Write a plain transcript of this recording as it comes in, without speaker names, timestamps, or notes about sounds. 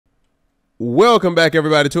Welcome back,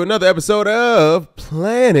 everybody, to another episode of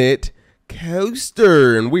Planet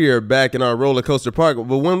Coaster, and we are back in our roller coaster park.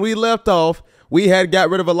 But when we left off, we had got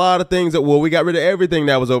rid of a lot of things. We got rid of everything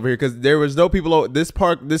that was over here because there was no people. This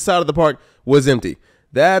side of the park was empty.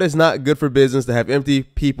 That is not good for business to have empty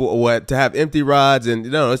people or what, to have empty rides,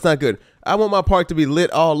 and no, it's not good. I want my park to be lit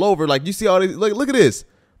all over. Like you see all these. Look at this.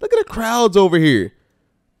 Look at the crowds over here.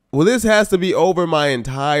 Well, this has to be over my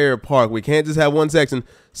entire park. We can't just have one section.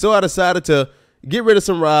 So I decided to get rid of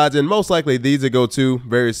some rides, and most likely these will go too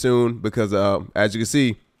very soon because, as you can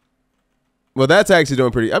see, well, that's actually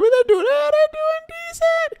doing pretty. I mean, they're doing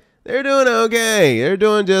decent. They're doing okay. They're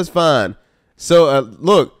doing just fine. So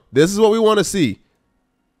look, this is what we want to see.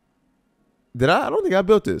 I don't think I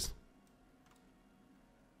built this.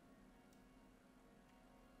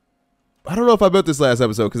 I don't know if I built this last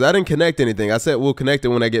episode because I didn't connect anything. I said we'll connect it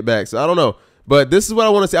when I get back. So I don't know. But this is what I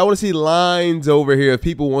want to see. I want to see lines over here of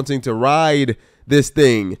people wanting to ride this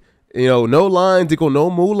thing. You know, no lines equal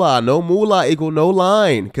no moolah. No moolah equal no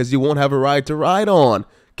line because you won't have a ride to ride on.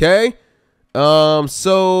 Okay?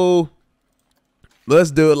 So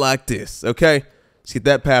let's do it like this. Okay? Let's get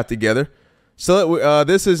that path together. So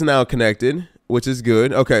this is now connected, which is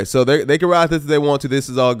good. Okay, so they can ride this if they want to. This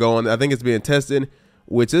is all going. I think it's being tested,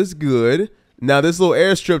 which is good. Now this little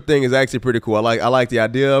airstrip thing is actually pretty cool. I like the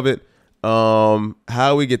idea of it.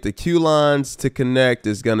 How we get the queue lines to connect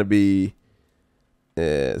is gonna be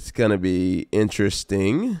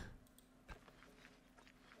interesting.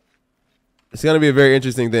 It's gonna be a very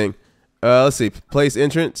interesting thing. Let's see, place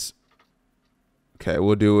entrance. Okay,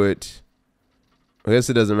 we'll do it. I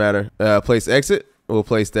guess it doesn't matter. Place exit. We'll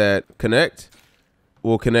place that. Connect.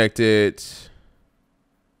 We'll connect it.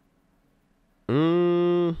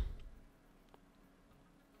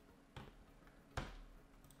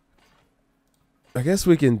 I guess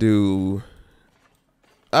we can do.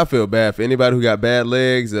 I feel bad for anybody who got bad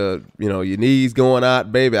legs. You know, your knees going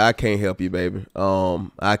out, baby. I can't help you, baby.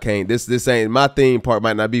 I can't. This ain't my theme park.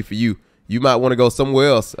 Might not be for you. You might want to go somewhere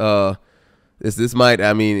else. This might.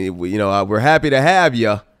 I mean, you know, we're happy to have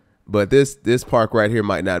you, but this park right here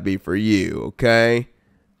might not be for you. Okay.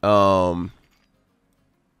 There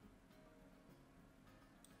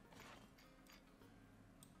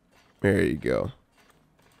you go.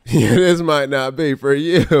 Yeah, this might not be for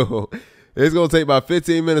you. It's going to take about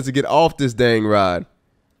 15 minutes to get off this dang ride.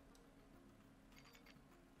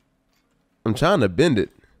 I'm trying to bend it.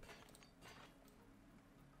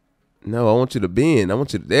 No, I want you to bend. I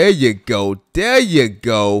want you to. There you go. There you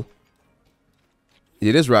go.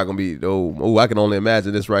 Yeah, this ride going to be. Oh, I can only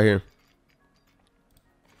imagine this right here.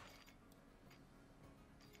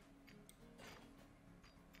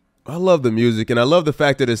 I love the music, and I love the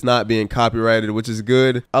fact that it's not being copyrighted, which is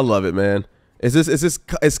good. I love it, man.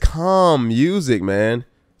 It's calm music, man.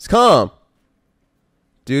 It's calm.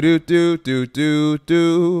 Do. Look at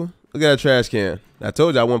that trash can. I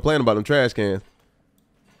told you I wasn't playing about them trash cans.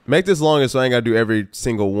 Make this longer so I ain't gotta do every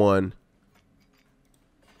single one.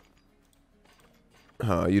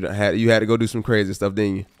 Oh, you had to go do some crazy stuff,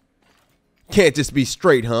 didn't you? Can't just be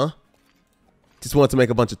straight, huh? Just want to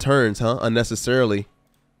make a bunch of turns, huh? Unnecessarily.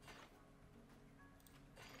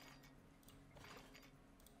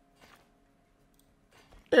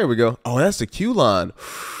 There we go. Oh, that's the queue line.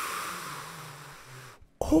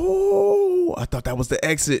 Oh, I thought that was the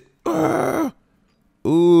exit. Ooh,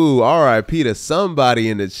 R.I.P. to somebody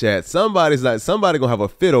in the chat. Somebody gonna have a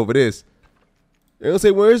fit over this. They're gonna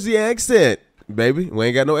say, where's the exit? Baby, we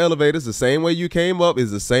ain't got no elevators. The same way you came up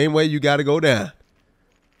is the same way you gotta go down.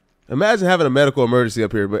 Imagine having a medical emergency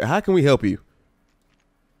up here, but how can we help you?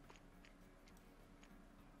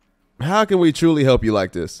 How can we truly help you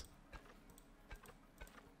like this?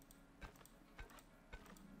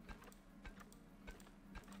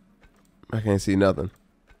 I can't see nothing.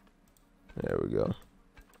 There we go.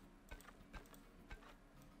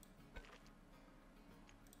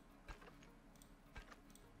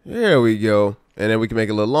 There we go. And then we can make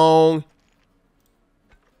it a little long.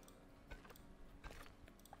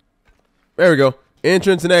 There we go.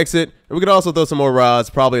 Entrance and exit. And we could also throw some more rides.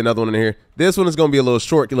 Probably another one in here. This one is going to be a little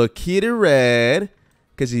short, little kiddie ride.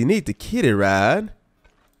 Because you need the kiddie ride.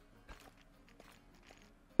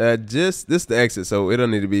 This is the exit, so it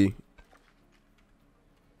don't need to be.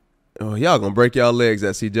 Oh, y'all gonna break y'all legs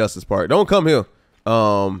at Sea Justice Park. Don't come here.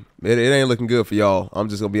 It ain't looking good for y'all. I'm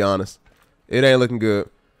just gonna be honest. It ain't looking good.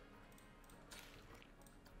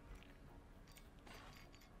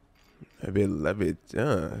 Let me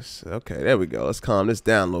just okay. There we go. Let's calm this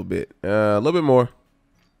down a little bit. A little bit more.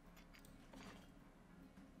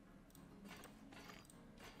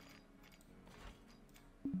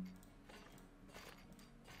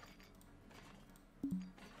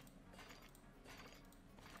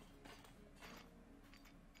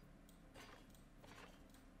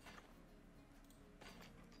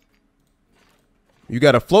 You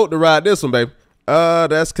got to float to ride this one, babe.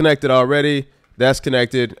 That's connected already. That's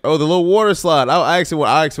connected. Oh, the little water slide. I actually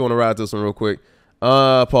want to ride this one real quick.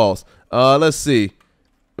 Pause. Let's see.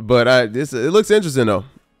 But it looks interesting though.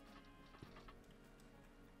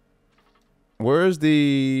 Where's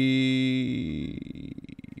the?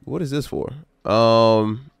 What is this for?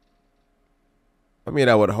 I mean,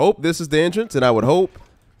 I would hope this is the entrance, and I would hope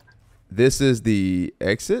this is the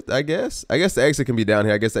exit. I guess the exit can be down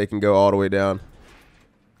here. I guess they can go all the way down.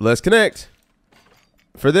 Let's connect.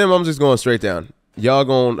 For them, I'm just going straight down. Y'all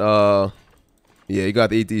going, yeah, you got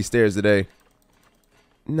to eat these stairs today.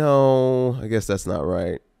 No, I guess that's not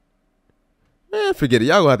right. Man, forget it.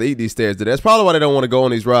 Y'all gonna have to eat these stairs today. That's probably why they don't want to go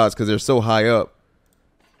on these rides, because they're so high up.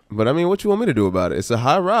 But I mean, what you want me to do about it? It's a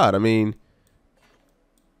high ride. I mean,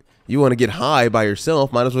 you want to get high by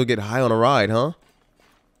yourself, might as well get high on a ride, huh?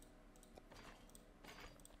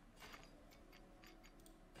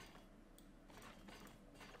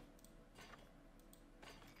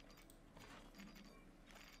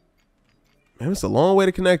 Man, it's a long way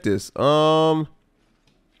to connect this. I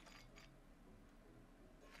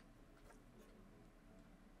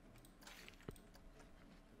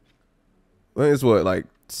think it's what, like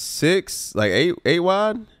 6, like 8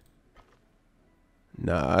 wide?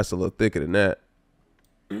 Nah, that's a little thicker than that.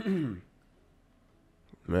 Man,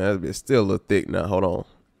 that bitch still a little thick now. Hold on.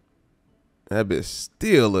 That bitch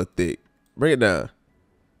still a little thick. Bring it down.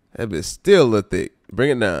 That bitch still a little thick.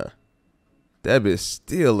 Bring it down. That bitch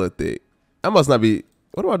still a little thick. I must not be.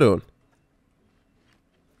 What am I doing?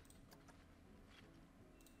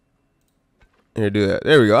 Here, do that.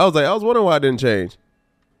 There we go. I was wondering why it didn't change.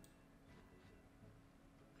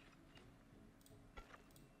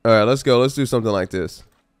 All right, let's go. Let's do something like this.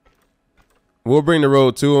 We'll bring the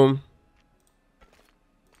road to him.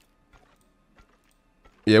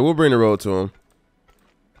 Yeah, we'll bring the road to him.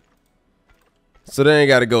 So they ain't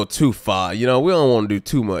got to go too far. You know, we don't want to do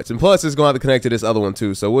too much. And plus, it's going to have to connect to this other one,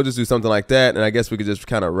 too. So we'll just do something like that. And I guess we could just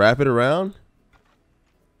kind of wrap it around.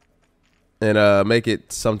 And make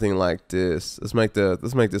it something like this. Let's make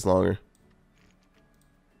this longer.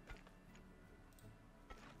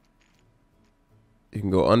 You can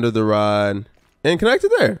go under the ride and connect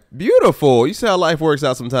it there. Beautiful. You see how life works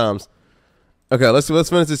out sometimes. Okay, let's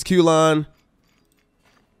finish this queue line.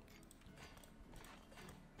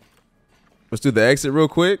 Let's do the exit real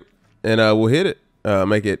quick, and we'll hit it.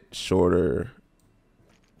 Make it shorter.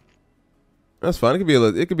 That's fine. It could be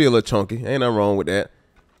a little chunky. Ain't nothing wrong with that.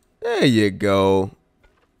 There you go.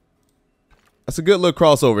 That's a good little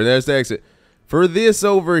crossover. There's the exit. For this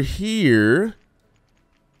over here,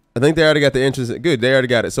 I think they already got the entrance. Good, they already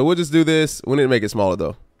got it. So we'll just do this. We need to make it smaller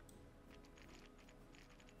though.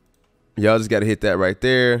 Y'all just got to hit that right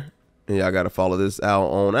there, and y'all got to follow this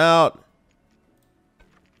out.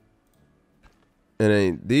 And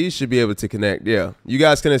then these should be able to connect. Yeah, you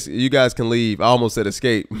guys can leave. I almost said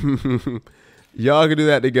escape. Y'all can do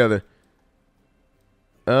that together.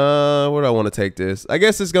 Where do I want to take this? I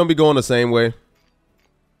guess it's gonna be going the same way.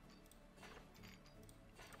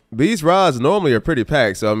 These rides normally are pretty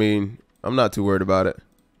packed, so I mean, I'm not too worried about it.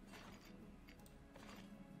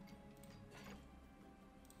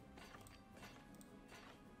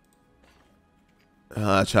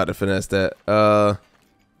 I tried to finesse that.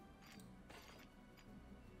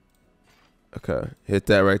 Okay, hit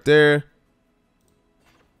that right there.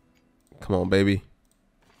 Come on, baby.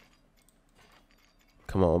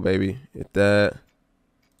 Come on, baby. Hit that.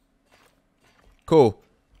 Cool.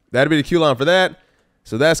 That'll be the queue line for that.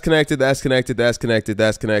 So that's connected. That's connected. That's connected.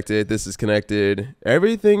 That's connected. This is connected.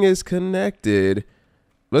 Everything is connected.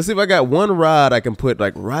 Let's see if I got one ride I can put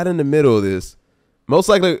like right in the middle of this. Most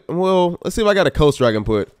likely, well, let's see if I got a coaster I can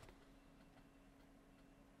put.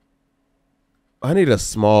 I need a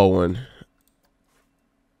small one.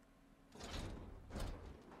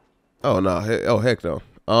 Oh no! Oh heck no!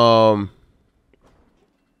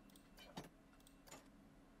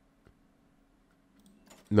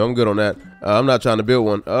 No, I'm good on that. I'm not trying to build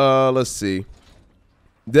one. Let's see.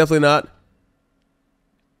 Definitely not.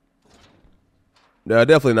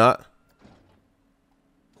 Definitely not.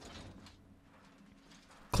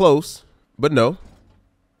 Close, but no.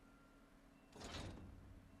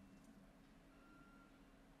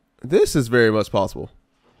 This is very much possible.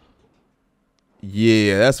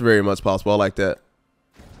 Yeah, that's very much possible. I like that.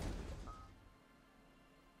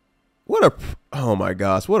 What a, oh my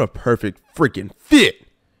gosh, what a perfect freaking fit.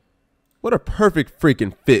 What a perfect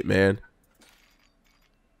freaking fit, man.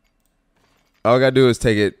 All I gotta do is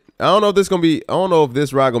take it. I don't know if this gonna be, I don't know if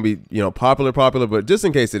this ride gonna be, you know, popular, but just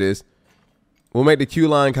in case it is, we'll make the queue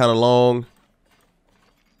line kind of long.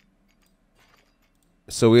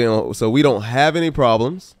 so we don't have any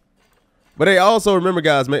problems. But hey, also remember,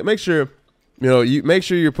 guys, make sure make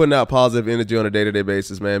sure you're putting out positive energy on a day-to-day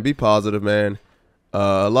basis, man. Be positive, man.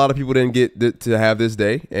 A lot of people didn't get to have this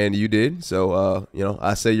day, and you did. So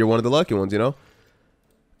I say you're one of the lucky ones.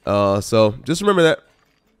 So just remember that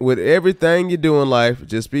with everything you do in life,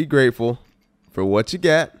 just be grateful for what you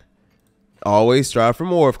got. Always strive for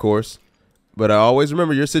more, of course, but I always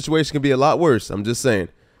remember your situation can be a lot worse. I'm just saying.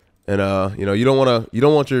 And you don't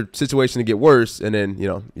want your situation to get worse, and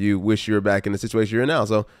then you wish you were back in the situation you're in now.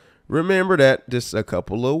 So remember that. Just a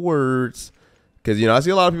couple of words, because I see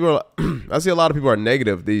a lot of people. I see a lot of people are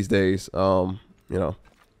negative these days. There's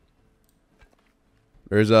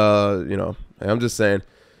I'm just saying.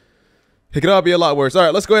 It could all be a lot worse. All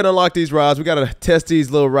right, let's go ahead and unlock these rods. We got to test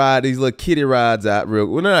these little kitty rides out real.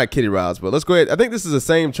 Well, they're not kitty rides, but let's go ahead. I think this is the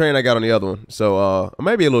same train I got on the other one. So it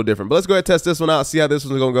might be a little different, but let's go ahead and test this one out, see how this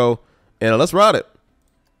one's going to go, and let's ride it.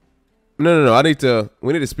 No.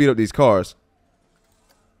 We need to speed up these cars.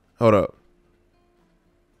 Hold up.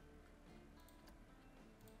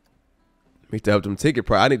 We need to help them ticket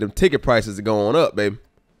price. I need them ticket prices to go on up, baby.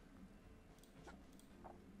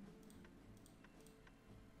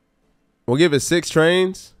 We'll give it 6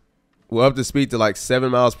 trains. We'll up the speed to like 7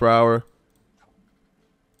 miles per hour.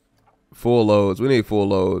 Full loads. We need full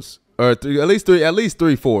loads. Or at least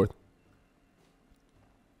 3/4.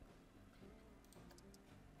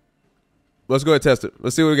 Let's go ahead and test it.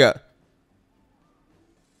 Let's see what we got.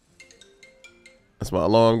 That's my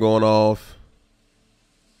alarm going off.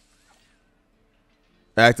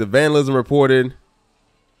 Active vandalism reported.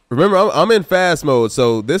 Remember, I'm in fast mode,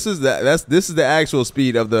 so this is the actual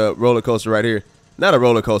speed of the roller coaster right here. Not a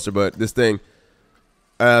roller coaster, but this thing.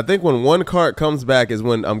 I think when one cart comes back is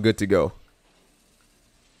when I'm good to go.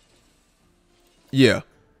 Yeah,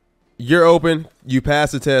 you're open. You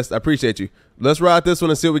passed the test. I appreciate you. Let's ride this one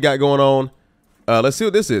and see what we got going on. Let's see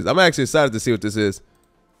what this is. I'm actually excited to see what this is.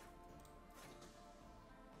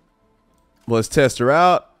 Let's test her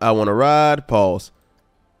out. I want to ride. Pause.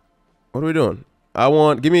 What are we doing?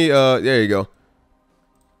 Give me, there you go.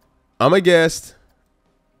 I'm a guest.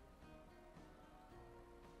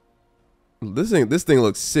 This thing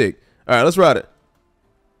looks sick. All right, let's ride it.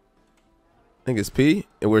 I think it's P,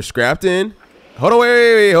 and we're scrapped in. Hold on,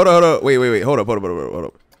 wait, hold on, wait, hold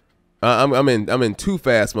up. I'm in too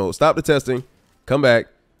fast mode. Stop the testing. Come back.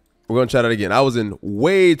 We're gonna try that again. I was in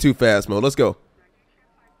way too fast mode. Let's go.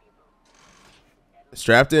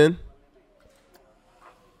 Strapped in.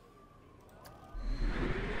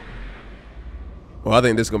 Well, I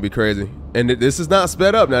think this is gonna be crazy, and this is not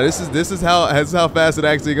sped up now. This is how fast it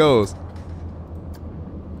actually goes.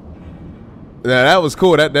 Now that was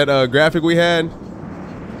cool. That graphic we had.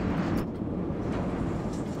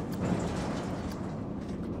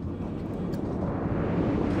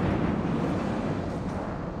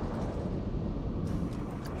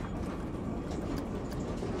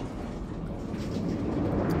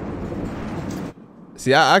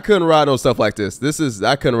 See, I couldn't ride no stuff like this.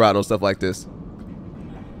 I couldn't ride no stuff like this.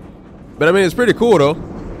 But I mean, it's pretty cool though.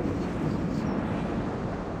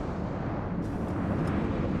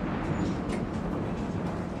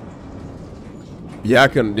 Yeah, I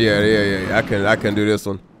couldn't. Yeah. I couldn't do this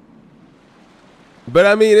one. But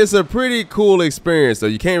I mean, it's a pretty cool experience though.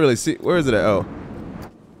 You can't really see. Where is it at? Oh.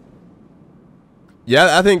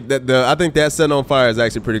 Yeah, I think that setting on fire is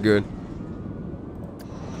actually pretty good.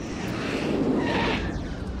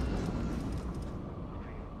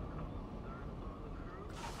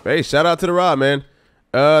 Hey, shout out to the rod, man.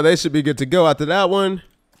 They should be good to go after that one.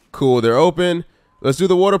 Cool, they're open. Let's do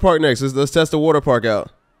the water park next. Let's test the water park out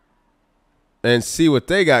and see what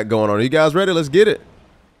they got going on. Are you guys ready? Let's get it.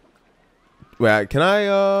 Wait, can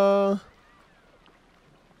I?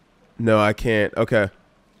 No, I can't. Okay,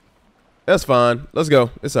 that's fine. Let's go.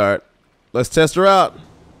 It's all right. Let's test her out.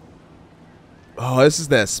 Oh, this is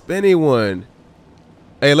that spinny one.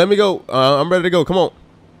 Hey, let me go. I'm ready to go. Come on.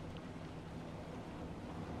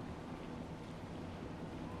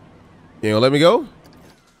 You gonna let me go?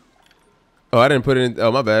 Oh, I didn't put it in.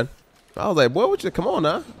 Oh, my bad. I was like, boy, what you? Come on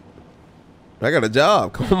now. I got a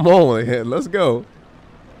job. Come on, man. Let's go.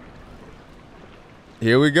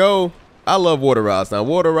 Here we go. I love water rides. Now,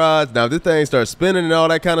 water rides. Now, if this thing starts spinning and all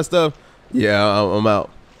that kind of stuff, yeah, I'm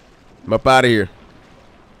out. I'm up out of here.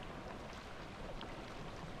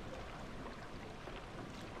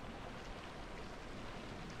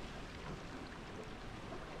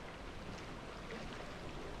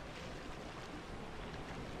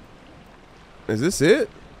 Is this it?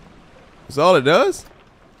 That's all it does?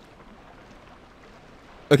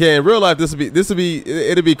 Okay, in real life,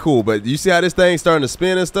 it'll be cool. But you see how this thing's starting to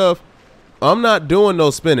spin and stuff? I'm not doing no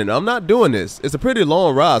spinning. I'm not doing this. It's a pretty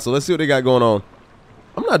long ride, so let's see what they got going on.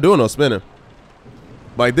 I'm not doing no spinning.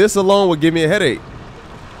 Like, this alone would give me a headache.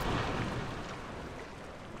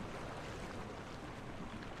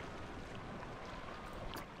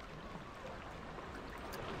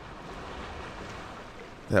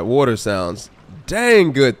 That water sounds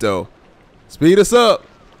dang good, though. Speed us up.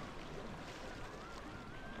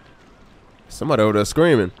 Somebody over there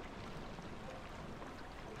screaming.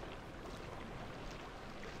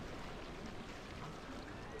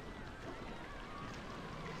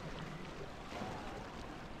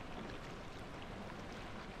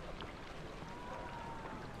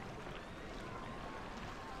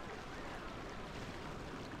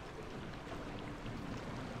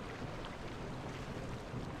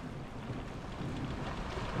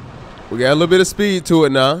 We got a little bit of speed to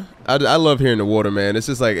it now. I love hearing the water, man. It's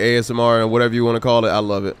just like ASMR and whatever you want to call it. I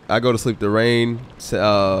love it. I go to sleep to rain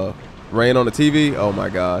on the TV. Oh my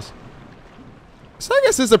gosh. So I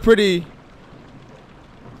guess it's a pretty,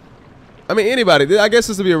 I mean, anybody, I guess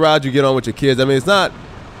this would be a ride you get on with your kids. I mean, it's not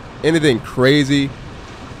anything crazy.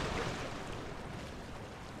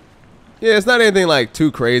 Yeah, it's not anything like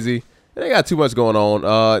too crazy. They got too much going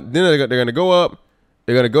on. Then they're going to go up.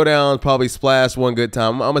 They're going to go down, probably splash one good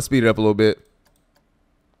time. I'm going to speed it up a little bit.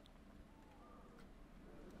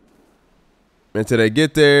 Until they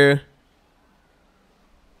get there.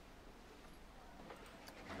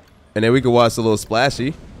 And then we can watch a little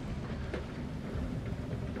splashy.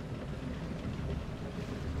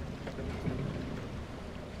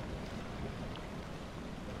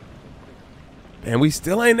 And we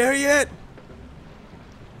still ain't there yet.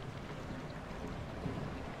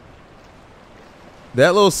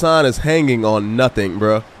 That little sign is hanging on nothing,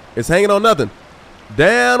 bro. It's hanging on nothing.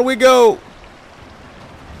 Down we go.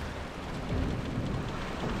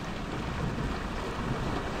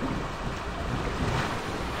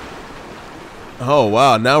 Oh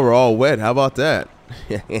wow, now we're all wet. How about that?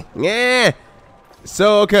 Yeah.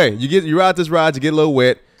 So okay, you ride this ride, you get a little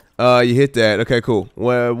wet. You hit that. Okay, cool.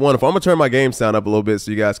 Well, wonderful. I'm gonna turn my game sound up a little bit so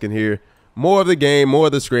you guys can hear more of the game, more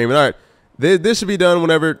of the screaming. All right, this should be done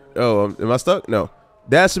whenever. Oh, am I stuck? No.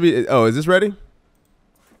 That should be. Oh, is this ready?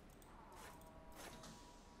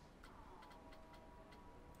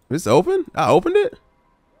 It's open? I opened it?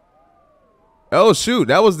 Oh shoot,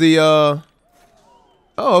 that was the oh,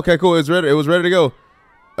 okay, cool. It's ready. It was ready to go.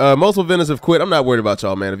 Multiple vendors have quit. I'm not worried about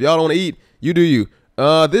y'all, man. If y'all don't want to eat, you do you.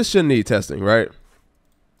 This shouldn't need testing, right?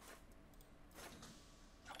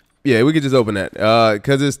 Yeah, we could just open that.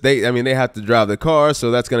 Cause I mean they have to drive the car, so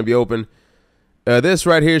that's gonna be open. This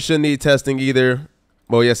right here shouldn't need testing either.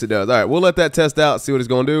 Well, yes it does. All right, we'll let that test out, see what it's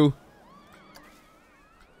gonna do.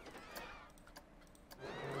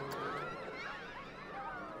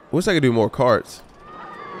 Wish I could do more carts.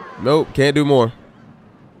 Nope, can't do more.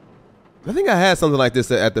 I think I had something like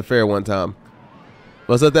this at the fair one time.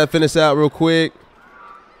 Let's let that finish out real quick.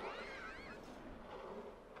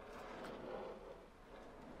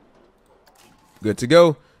 Good to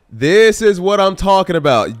go. This is what I'm talking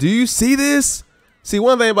about. Do you see this? See,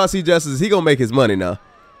 one thing about C Justice is he gonna make his money now.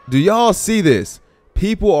 Do y'all see this?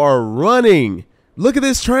 People are running. Look at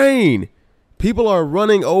this train. People are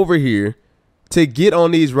running over here to get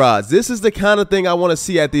on these rides. This is the kind of thing I want to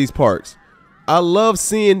see at these parks. I love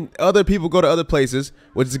seeing other people go to other places,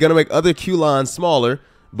 which is gonna make other queue lines smaller.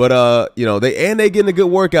 But you know, they getting a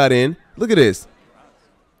good workout in. Look at this.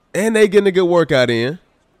 And they getting a good workout in.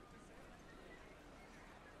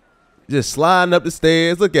 Just sliding up the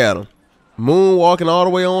stairs. Look at them. Moonwalking all the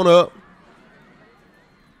way on up.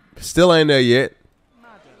 Still ain't there yet.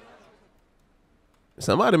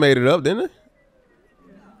 Somebody made it up, didn't they?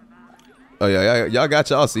 Oh, yeah. Y'all got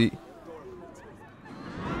y'all seat.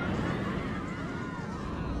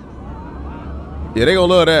 Yeah, they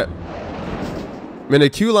gonna love that. I mean, the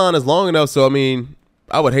queue line is long enough, so, I mean,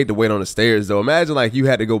 I would hate to wait on the stairs, though. Imagine, like, you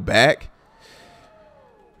had to go back.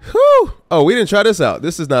 Whew. Oh, we didn't try this out.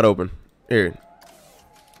 This is not open. Here.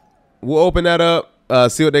 We'll open that up.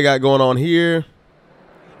 See what they got going on here.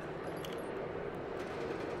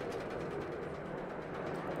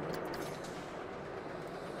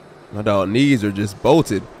 My dog knees are just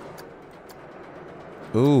bolted.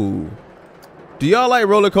 Ooh. Do y'all like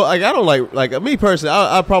roller coaster? Like, I don't like me personally,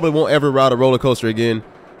 I probably won't ever ride a roller coaster again.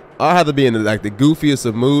 I'll have to be in the goofiest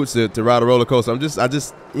of moods to ride a roller coaster. I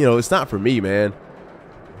just, you know, it's not for me, man.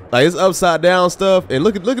 Like, it's upside down stuff. And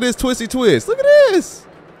look at this twisty twist. Look at this.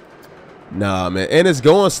 Nah, man. And it's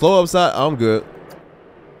going slow upside. I'm good.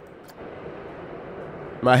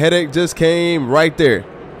 My headache just came right there.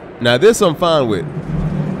 Now, this I'm fine with.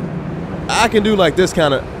 I can do like this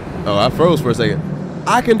kind of. Oh, I froze for a second.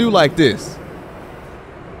 I can do like this.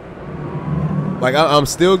 Like I'm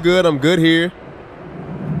still good. I'm good here.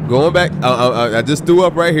 Going back. I just threw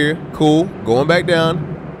up right here. Cool. Going back down.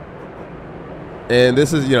 And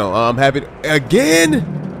this is, you know, I'm happy again.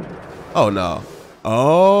 Oh no.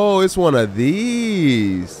 Oh, it's one of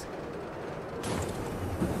these.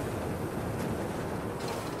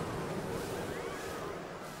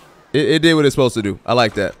 It did what it's supposed to do. I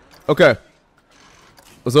like that. Okay.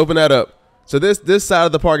 Let's open that up. So this side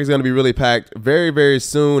of the park is going to be really packed very, very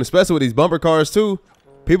soon, especially with these bumper cars too.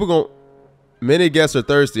 People going, many guests are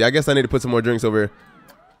thirsty. I guess I need to put some more drinks over here.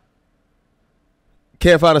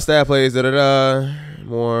 Can't find a staff place. Build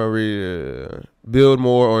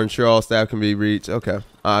more or ensure all staff can be reached. Okay.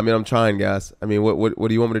 I mean, I'm trying, guys. I mean, what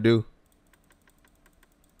do you want me to do?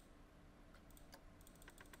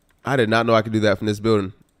 I did not know I could do that from this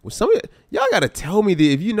building. Well, some of y'all gotta tell me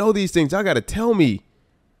if you know these things. Y'all gotta tell me.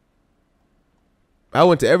 I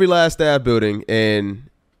went to every last staff building and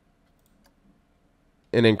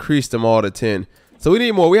increased them all to 10. So we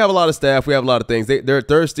need more. We have a lot of staff. We have a lot of things. They're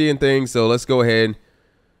thirsty and things. So let's go ahead.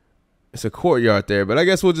 It's a courtyard there, but I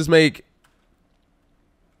guess we'll make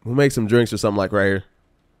some drinks or something like right here.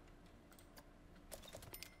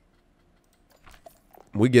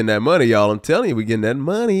 We getting that money, y'all. I'm telling you, we getting that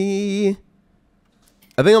money.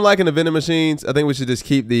 I think I'm liking the vending machines. I think we should just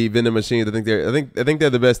keep the vending machines. I think they're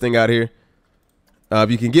the best thing out here. If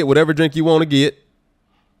you can get whatever drink you want to get,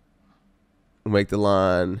 we'll make the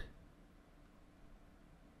line.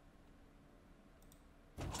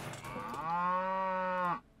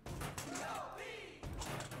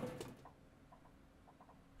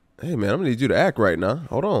 Hey man, I'm gonna need you to act right now.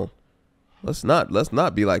 Hold on. Let's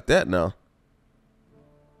not be like that now.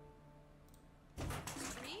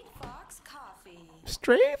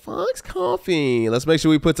 Straight Fox Coffee. Let's make sure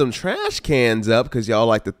we put some trash cans up because y'all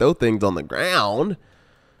like to throw things on the ground.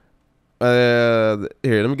 Here,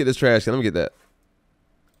 let me get this trash can. Let me get that.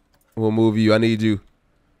 We'll move you. I need you.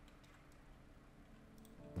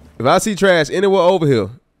 If I see trash anywhere over here,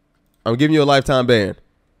 I'm giving you a lifetime ban.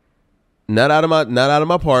 Not out of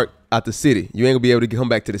my park, out the city. You ain't gonna be able to come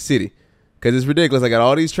back to the city because it's ridiculous. I got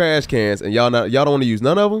all these trash cans and y'all don't want to use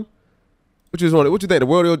none of them. What you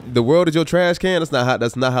think? The world is your trash can?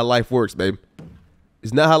 That's not how life works, babe.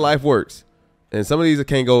 It's not how life works. And some of these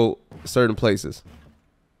can't go certain places.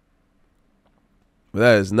 But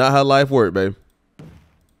that is not how life works, babe.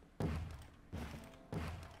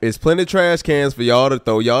 It's plenty of trash cans for y'all to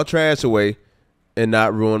throw y'all trash away and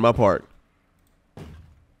not ruin my park.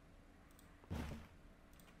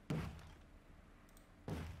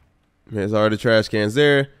 There's already trash cans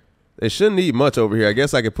there. They shouldn't need much over here. I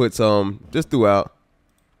guess I could put some just throughout.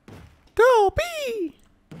 Go B.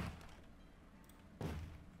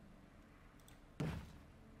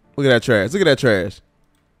 Look at that trash. Look at that trash.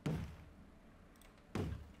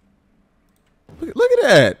 Look at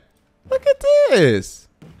that. Look at this.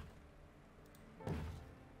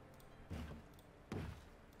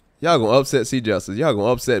 Y'all gonna upset C Justice. Y'all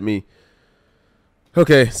gonna upset me.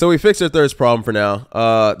 Okay, so we fixed their thirst problem for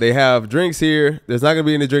now. They have drinks here. There's not going to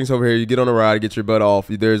be any drinks over here. You get on a ride, get your butt off.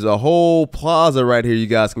 There's a whole plaza right here. You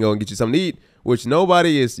guys can go and get you something to eat, which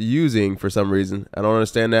nobody is using for some reason. I don't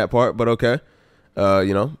understand that part, but okay.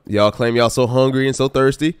 You know, y'all claim y'all so hungry and so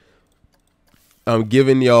thirsty. I'm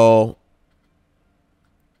giving y'all.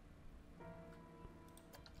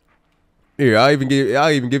 Here, I'll even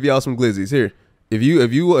give y'all some glizzies. Here, if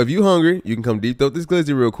you hungry, you can come deep throat this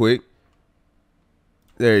glizzy real quick.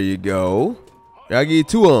 There you go. I'll give you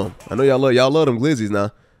 2 of them. I know y'all love them glizzies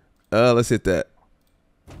now. Let's hit that.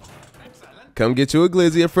 Come get you a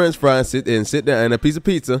glizzy, a french fry, and sit down, and a piece of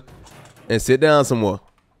pizza, and sit down some more.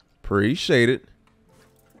 Appreciate it.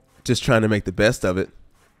 Just trying to make the best of it.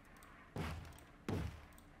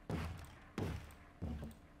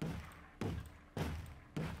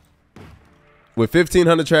 With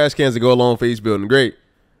 1,500 trash cans to go along for each building. Great.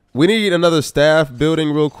 We need another staff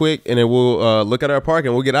building real quick, and then we'll look at our park,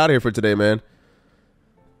 and we'll get out of here for today, man.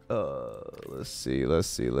 Let's see.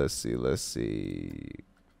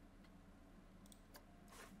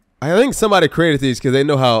 I think somebody created these because they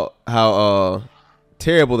know how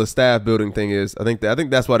terrible the staff building thing is. I think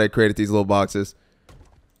that's why they created these little boxes.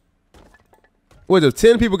 What if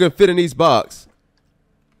 10 people can fit in each box?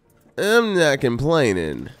 I'm not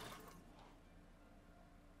complaining.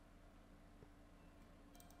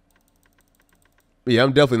 Yeah,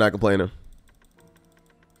 I'm definitely not complaining.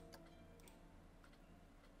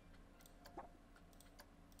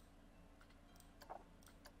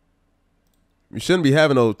 You shouldn't be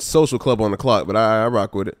having no social club on the clock, but I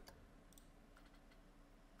rock with it.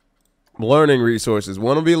 learning resources.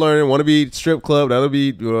 One will be learning, one will be strip club, that'll be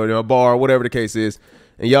a bar, whatever the case is.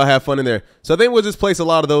 And y'all have fun in there. So I think we'll just place a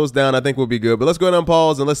lot of those down. I think we'll be good. But let's go ahead and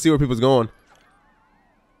pause and let's see where people's going.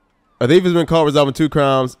 A thief has been caught resolving 2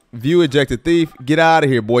 crimes. View ejected thief. Get out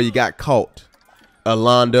of here, boy. You got caught.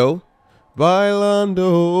 Alondo.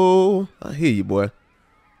 Bailando. I hear you, boy.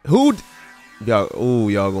 Who? Y'all. Ooh,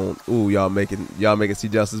 y'all going. Ooh, y'all making C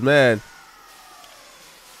Justice mad.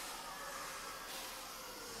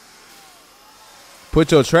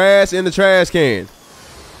 Put your trash in the trash can.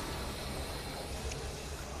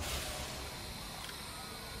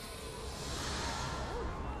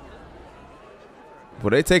 Well,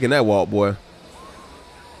 they taking that walk, boy.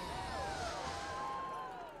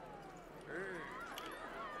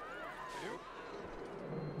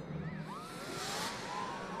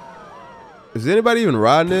 Is anybody even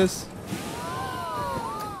riding this?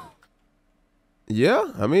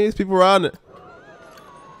 Yeah, I mean, it's people riding it.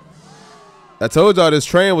 I told y'all this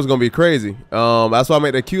train was gonna be crazy. That's why I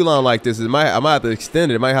made the queue line like this. I might have to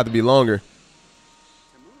extend it. It might have to be longer.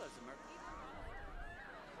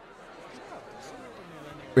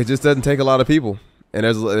 It just doesn't take a lot of people, and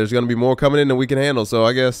there's gonna be more coming in than we can handle. So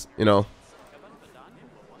I guess, you know.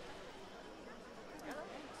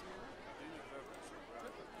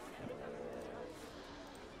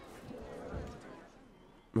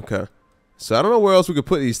 Okay, so I don't know where else we could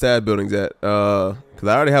put these stab buildings at, because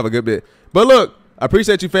I already have a good bit. But look, I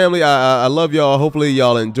appreciate you, family. I love y'all. Hopefully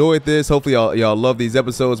y'all enjoyed this. Hopefully y'all love these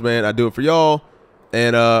episodes, man. I do it for y'all,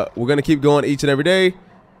 and we're gonna keep going each and every day.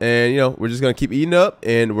 And, you know, we're just going to keep eating up,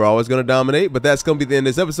 and we're always going to dominate. But that's going to be the end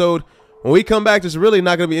of this episode. When we come back, there's really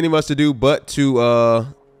not going to be any much to do but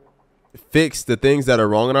to fix the things that are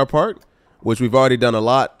wrong in our park, which we've already done a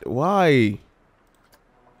lot. Why?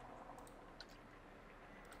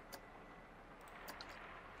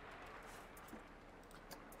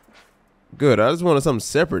 Good. I just wanted something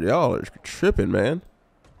separate. Y'all are tripping, man.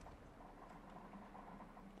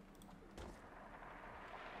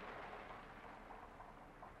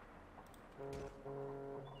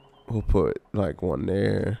 We'll put like one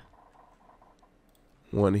there,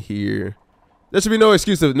 one here. There should be no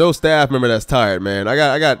excuse of no staff member that's tired, man. I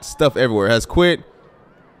got stuff everywhere. Has quit.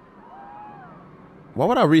 Why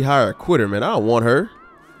would I rehire a quitter, man? I don't want her.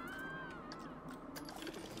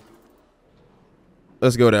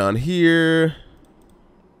 Let's go down here.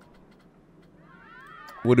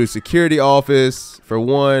 We'll do security office for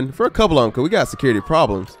one, for a couple of them, because we got security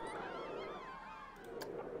problems.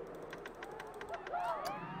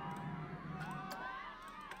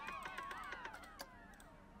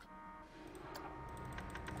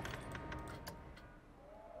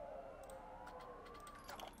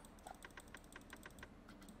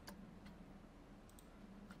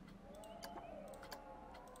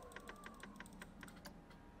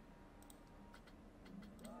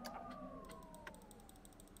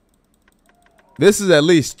 This is at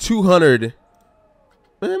least 200. It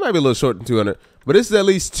might be a little short than 200, but this is at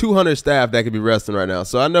least 200 staff that could be resting right now.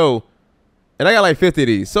 So I know, and I got like 50 of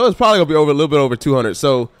these, so it's probably gonna be over a little bit over 200.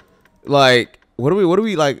 So, like, what are we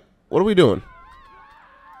doing?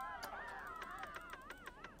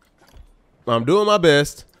 I'm doing my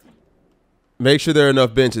best. Make sure there are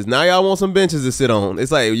enough benches. Now y'all want some benches to sit on.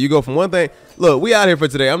 It's like you go from one thing. Look, we out here for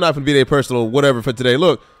today. I'm not gonna be there personal, whatever for today.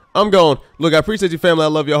 Look. I'm going. Look, I appreciate you, family. I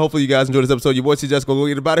love y'all. Hopefully you guys enjoyed this episode. Your boy C Just gonna go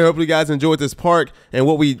get about it. Hopefully you guys enjoyed this park and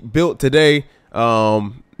what we built today.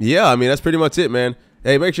 Yeah, I mean, that's pretty much it, man.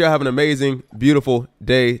 Hey, make sure you have an amazing, beautiful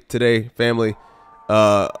day today, family.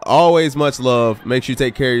 Always much love. Make sure you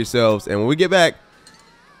take care of yourselves. And when we get back,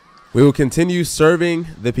 we will continue serving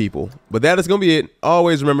the people. But that is going to be it.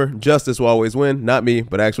 Always remember, justice will always win. Not me,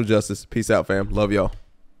 but actual justice. Peace out, fam. Love y'all.